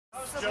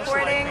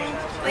Supporting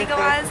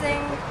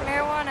legalizing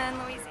marijuana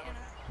in Louisiana.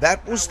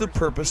 That was the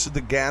purpose of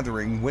the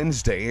gathering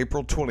Wednesday,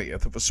 April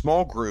 20th, of a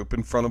small group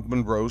in front of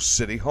Monroe's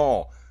City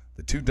Hall.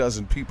 The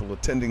 24 people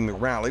attending the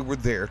rally were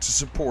there to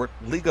support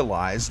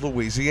Legalize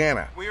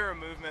Louisiana. We are a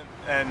movement,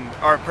 and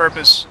our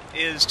purpose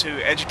is to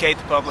educate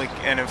the public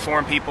and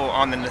inform people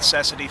on the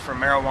necessity for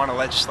marijuana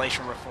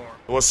legislation reform.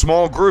 A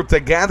small group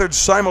that gathered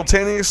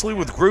simultaneously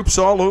with groups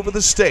all over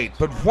the state.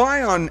 But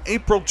why on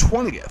April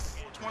 20th?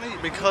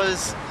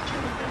 Because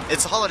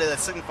it's a holiday that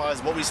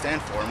signifies what we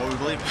stand for and what we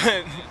believe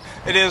in.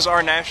 It is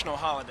our national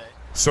holiday.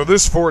 So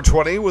this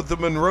 420 with the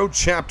Monroe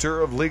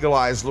chapter of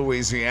Legalize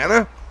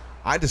Louisiana,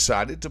 I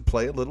decided to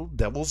play a little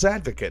devil's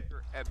advocate.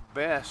 At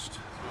best,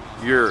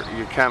 you're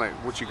kind of,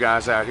 what you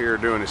guys out here are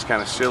doing is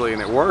kind of silly,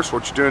 and at worst,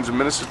 what you're doing is a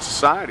menace to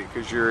society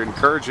because you're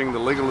encouraging the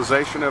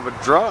legalization of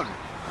a drug.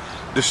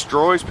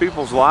 Destroys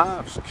people's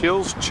lives,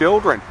 kills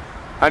children.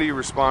 How do you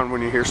respond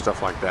when you hear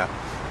stuff like that?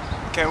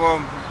 Okay,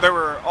 well, there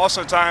were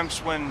also times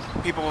when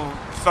people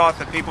thought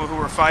that people who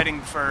were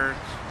fighting for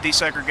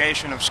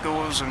desegregation of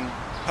schools and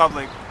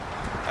public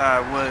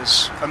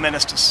was a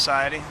menace to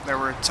society. There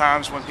were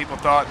times when people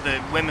thought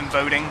that women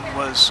voting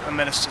was a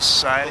menace to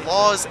society. The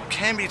laws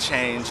can be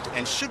changed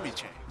and should be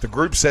changed. The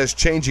group says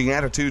changing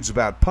attitudes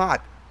about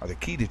pot are the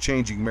key to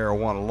changing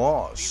marijuana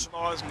laws. These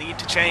laws need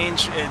to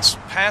change. It's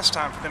past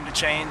time for them to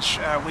change.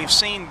 We've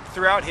seen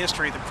throughout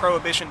history that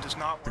prohibition does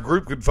not work. The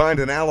group could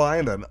find an ally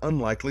in an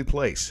unlikely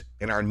place.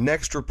 In our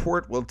next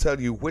report, we'll tell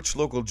you which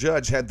local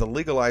judge had the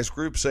legalized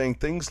group saying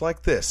things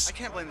like this. I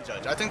can't blame the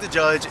judge. I think the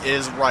judge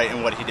is right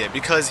in what he did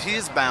because he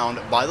is bound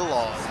by the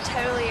law.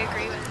 Totally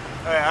agree with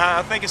you.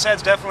 I think his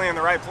head's definitely in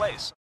the right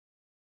place.